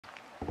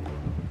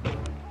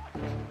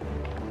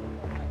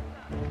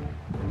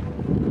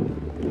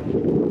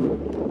Don't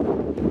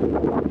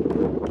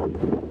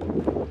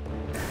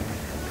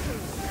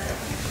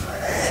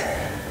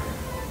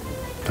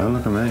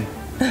look at me.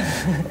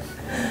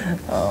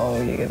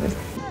 Oh, you get it.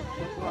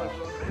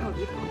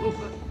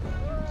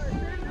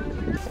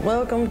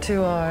 Welcome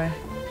to our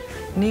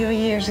New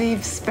Year's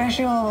Eve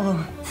special.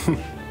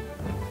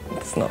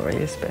 It's not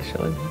really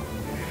special, is it?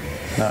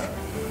 No.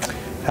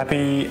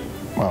 Happy,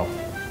 well,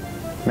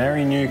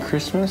 Merry New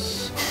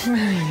Christmas.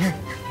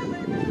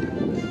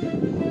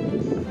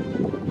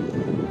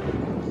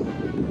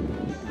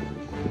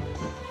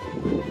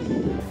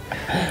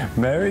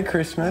 Merry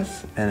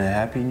Christmas and a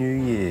Happy New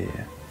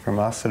Year from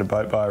us at a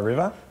boat by a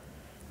river.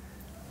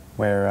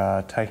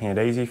 We're taking it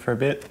easy for a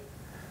bit.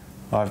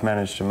 I've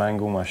managed to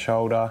mangle my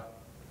shoulder,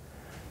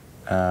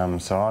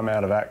 so I'm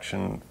out of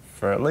action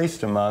for at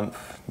least a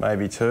month,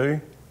 maybe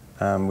two,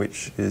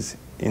 which is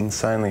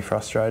insanely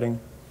frustrating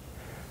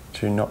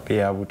to not be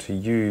able to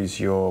use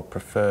your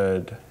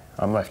preferred.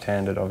 I'm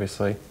left-handed,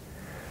 obviously,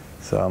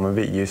 so I'm a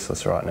bit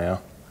useless right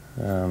now.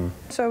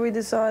 So we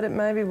decided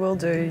maybe we'll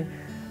do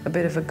a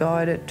bit of a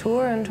guided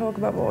tour and talk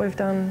about what we've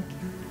done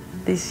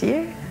this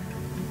year.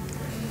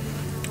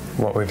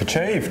 What we've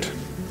achieved.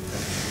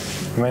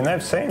 I mean,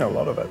 they've seen a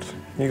lot of it.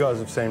 You guys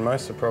have seen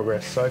most of the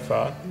progress so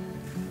far.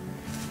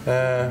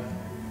 Fair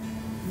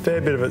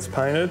bit of it's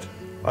painted.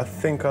 I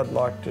think I'd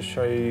like to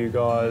show you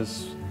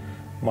guys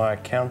my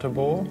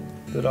counterboard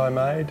that I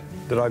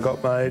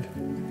got made,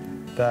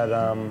 that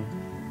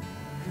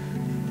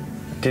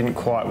didn't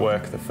quite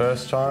work the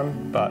first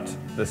time, but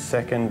the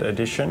second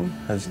edition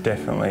has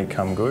definitely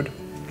come good.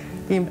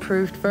 The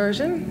improved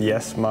version?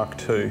 Yes, Mark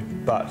II,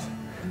 but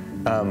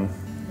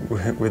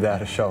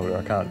without a shoulder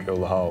I can't drill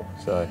the hole,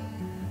 so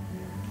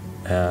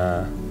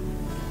yeah,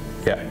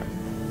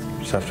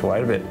 just have to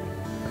wait a bit,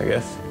 I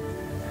guess.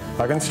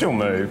 I can still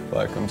move,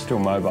 like I'm still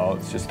mobile,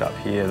 it's just up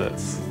here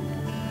that's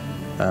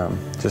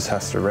just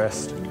has to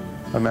rest.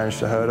 I managed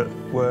to hurt it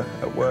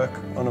at work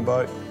on a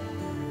boat,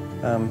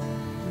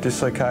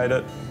 dislocate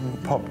it,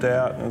 popped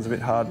out, and it was a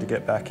bit hard to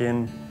get back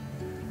in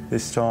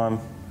this time.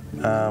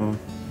 A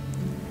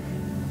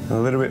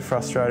little bit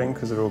frustrating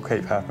because it'll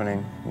keep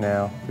happening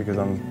now because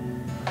I'm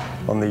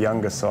on the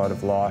younger side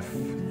of life.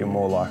 You're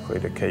more likely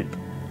to keep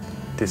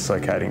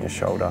dislocating your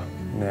shoulder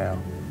now.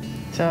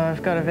 So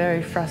I've got a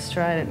very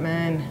frustrated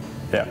man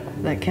that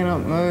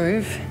cannot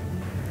move.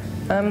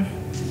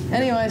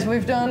 Anyways,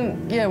 we've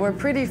done, we're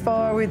pretty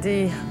far with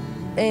the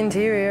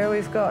interior.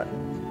 We've got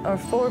our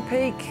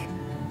forepeak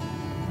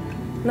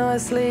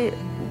nicely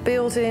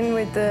built in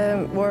with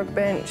the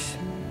workbench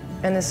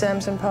and the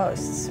Samson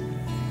posts.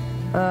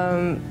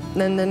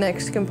 Then the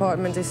next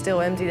compartment is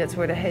still empty. That's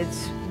where the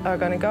heads are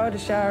going to go, the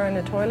shower and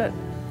the toilet.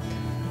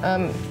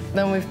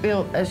 Then we've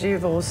built, as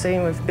you've all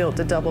seen, we've built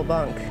the double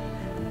bunk.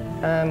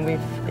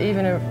 We've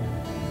even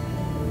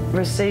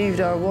received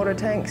our water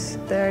tanks.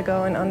 They're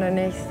going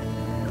underneath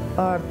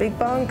our big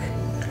bunk.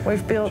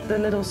 We've built the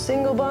little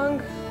single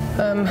bunk.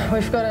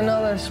 We've got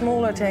another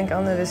smaller tank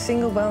under the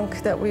single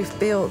bunk that we've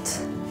built.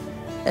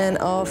 And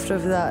after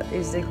that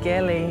is the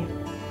galley.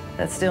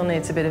 That still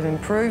needs a bit of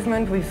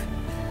improvement. We've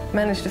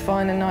managed to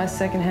find a nice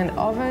second-hand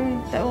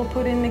oven that we'll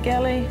put in the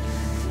galley.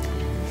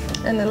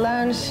 And the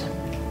lounge,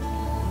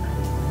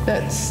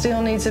 that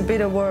still needs a bit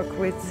of work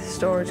with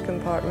storage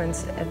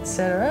compartments,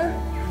 etc.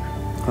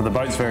 Well, the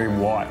boat's very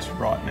white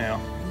right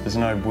now. There's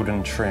no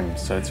wooden trim,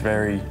 so it's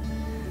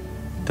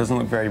doesn't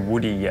look very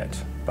woody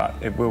yet, but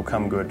it will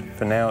come good.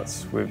 For now,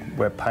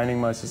 we're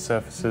painting most of the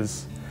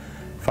surfaces,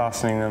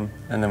 fastening them,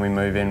 and then we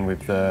move in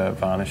with the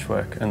varnish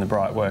work and the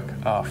bright work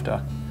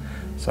after.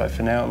 So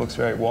for now it looks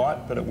very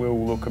white, but it will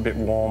look a bit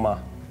warmer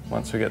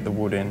once we get the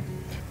wood in.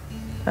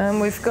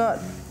 We've got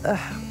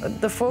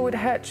the forward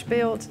hatch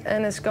built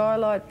and a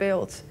skylight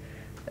built.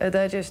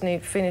 They just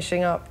need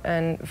finishing up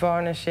and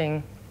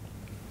varnishing.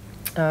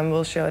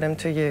 We'll show them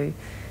to you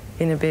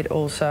in a bit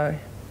also.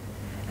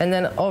 And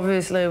then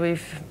obviously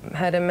we've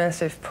had a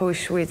massive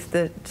push with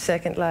the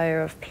second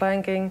layer of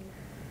planking.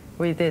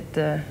 We did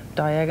the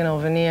diagonal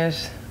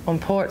veneers on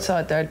port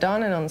side, they're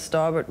done, and on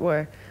starboard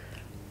we're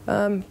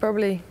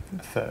probably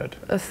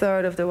a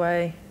third of the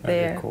way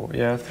there. Cool.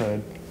 Yeah, a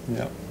third.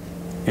 Yeah.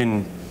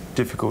 In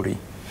difficulty,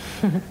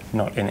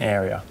 not in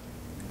area.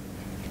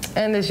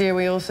 And this year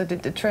we also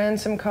did the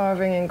transom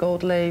carving and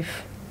gold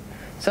leaf.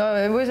 So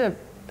it was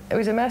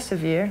a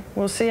massive year.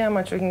 We'll see how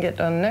much we can get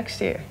done next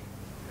year.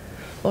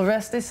 We'll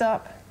rest this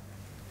up,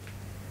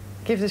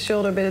 give the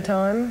shoulder a bit of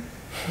time.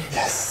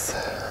 Yes.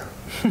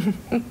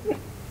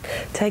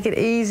 Take it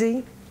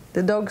easy.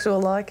 The dogs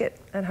will like it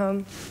at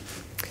home.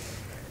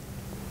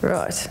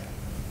 Right.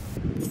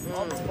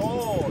 I'm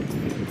bored.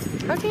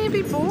 How can you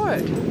be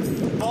bored?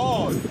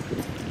 Bored.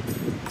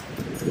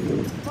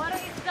 Why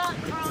don't you start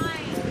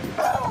crying?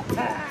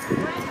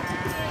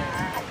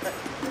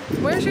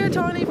 Where's your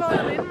tiny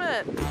violin,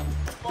 Matt?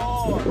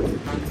 Bored.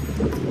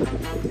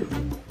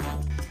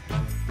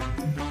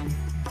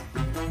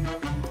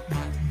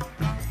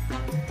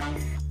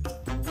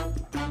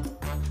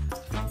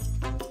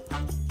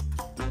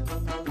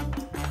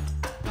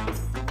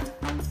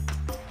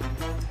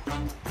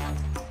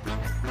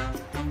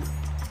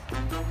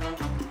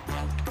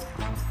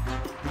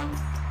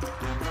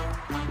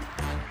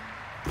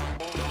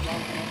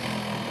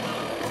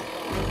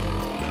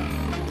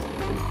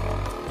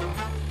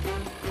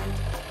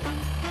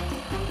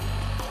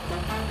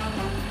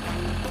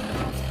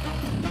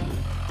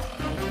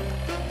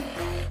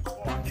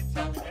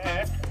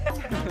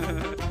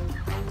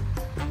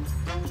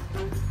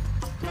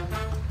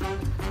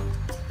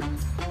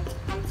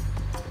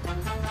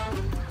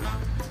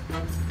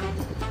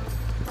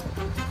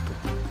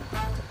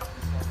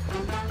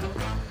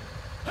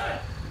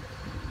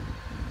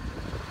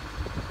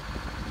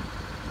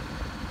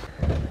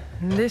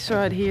 And this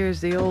right here is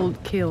the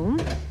old kiln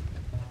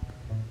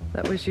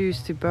that was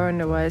used to burn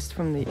the waste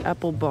from the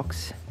apple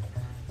box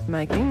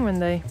making when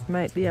they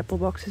made the apple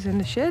boxes in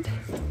the shed.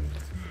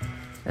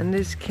 And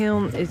this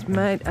kiln is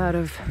made out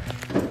of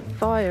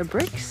fire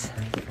bricks,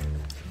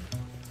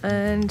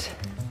 and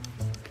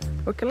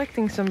we're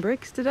collecting some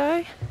bricks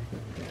today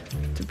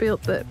to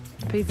build the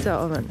pizza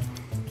oven.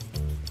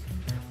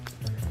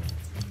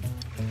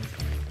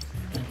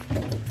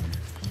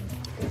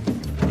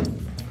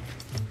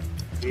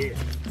 Yeah.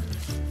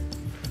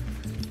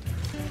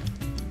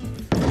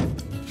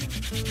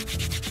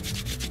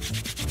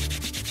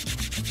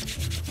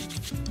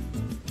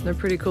 They're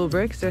pretty cool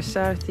bricks. They're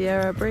South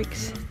Yarra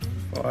bricks.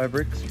 Fire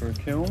bricks for a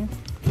kiln.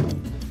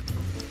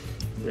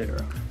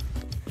 There.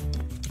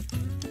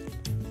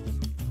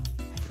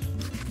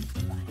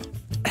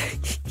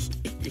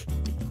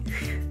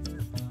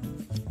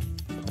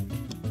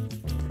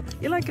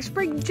 You like a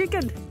spring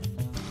chicken?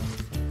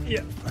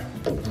 Yeah.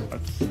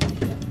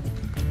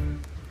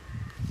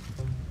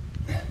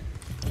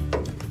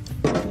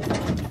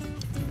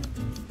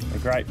 They're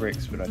great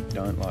bricks, but I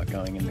don't like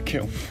going in the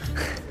kiln.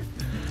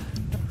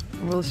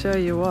 We'll show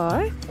you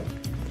why.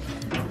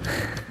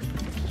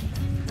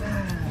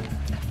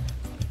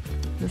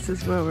 This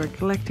is where we're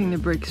collecting the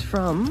bricks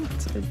from.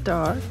 It's a bit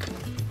dark.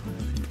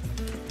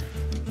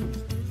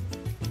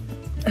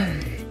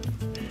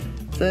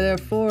 So there are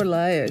 4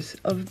 layers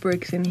of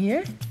bricks in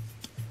here.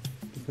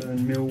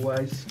 Burn mill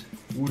waste,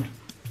 wood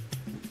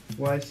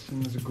waste,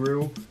 and there's a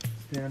grill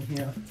down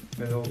here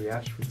where all the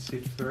ash would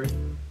sift through.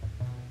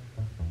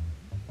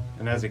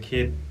 And as a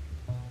kid,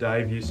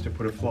 Dave used to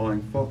put a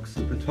flying fox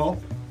at the top,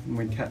 and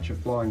we'd catch a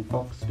flying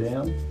fox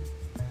down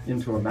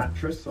into a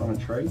mattress on a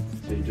tree.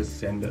 So you just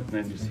send it and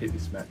then just hit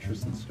this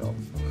mattress and stop.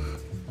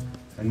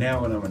 And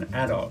now when I'm an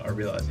adult, I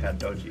realise how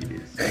dodgy it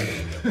is.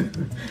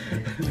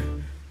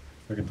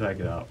 I can take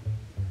it up.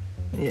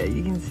 Yeah,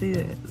 you can see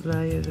the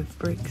layers of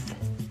bricks.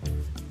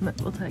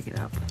 We'll take it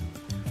up.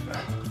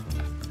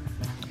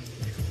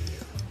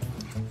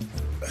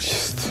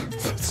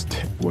 That's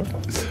step one.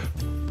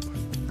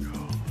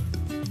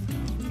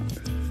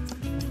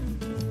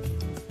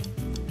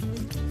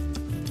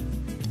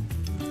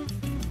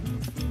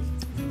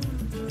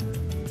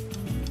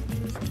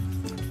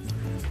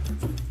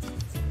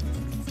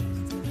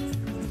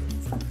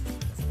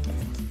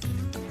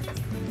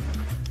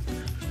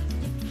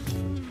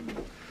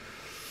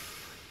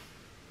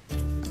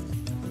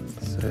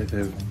 So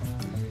the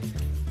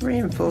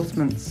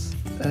reinforcements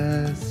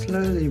are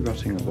slowly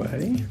rotting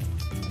away.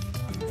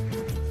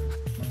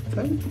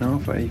 Don't know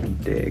if I even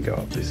dare go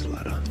up this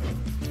ladder.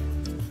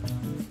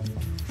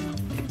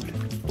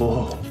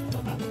 Oh.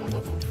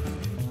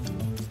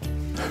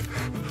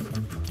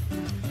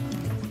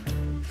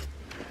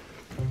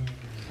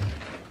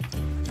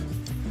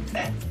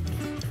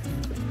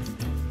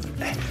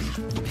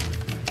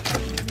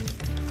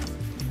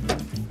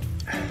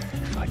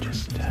 I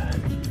just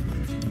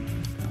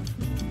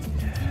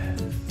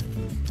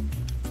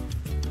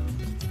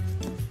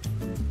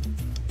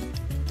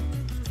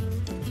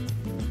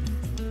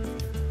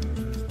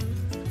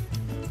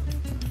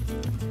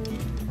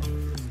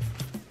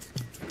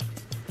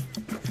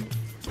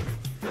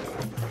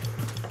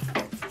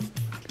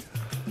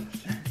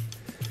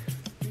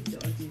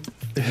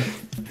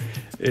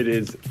It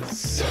is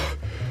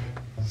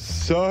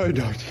so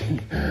dodgy.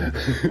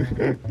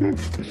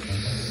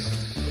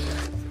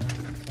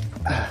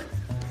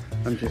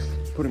 I'm just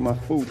putting my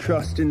full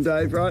trust in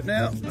Dave right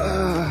now.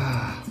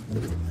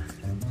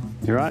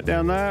 You right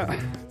down there?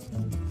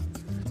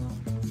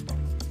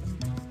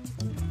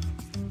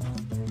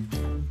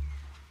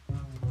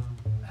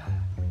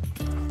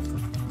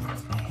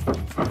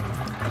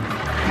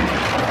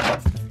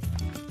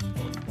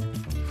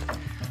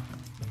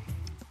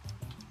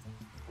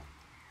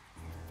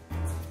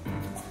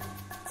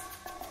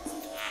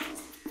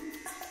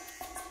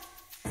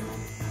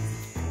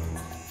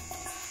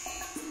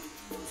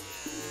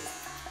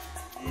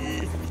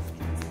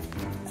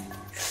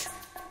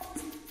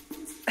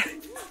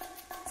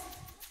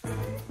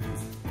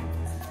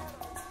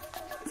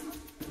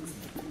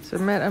 So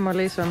Matt and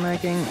Marlies are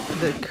making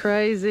the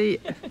crazy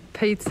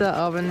pizza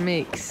oven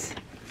mix.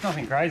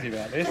 Nothing crazy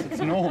about this, it's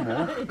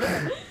normal.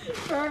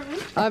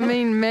 I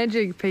mean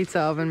magic pizza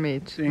oven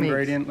mix. The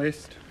ingredient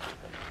list.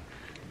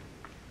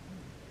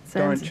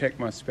 Don't check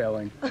my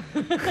spelling. We'll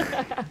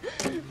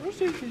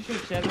see if you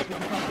should chat with the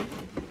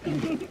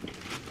coffee.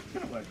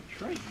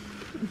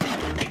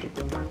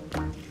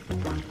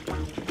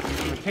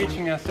 We're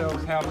teaching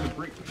ourselves how to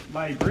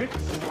lay bricks,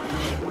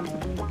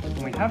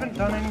 and we haven't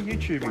done any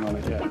YouTubing on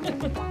it yet.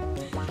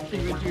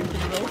 Think what you can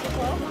roll for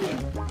well?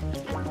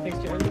 Thanks,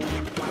 Joe.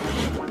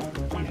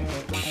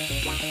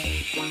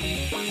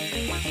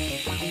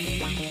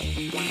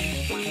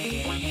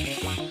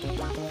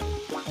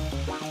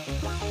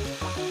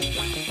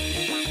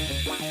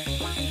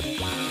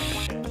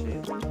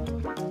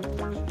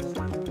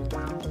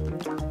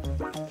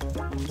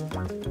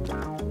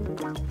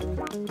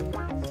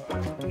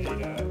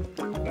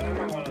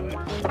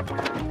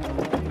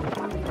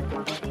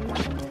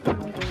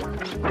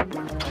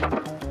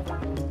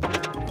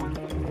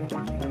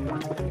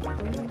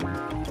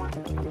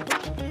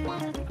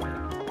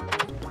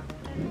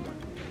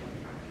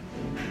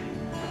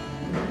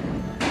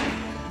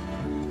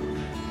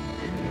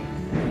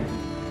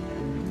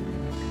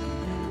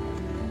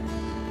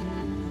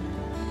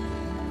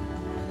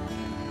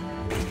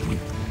 I'm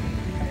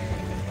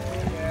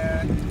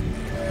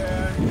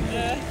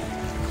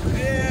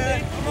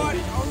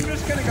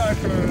just going to go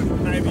for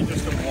maybe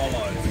just a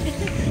wallow.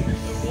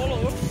 A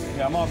wallow?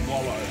 Yeah, I might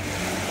wallow.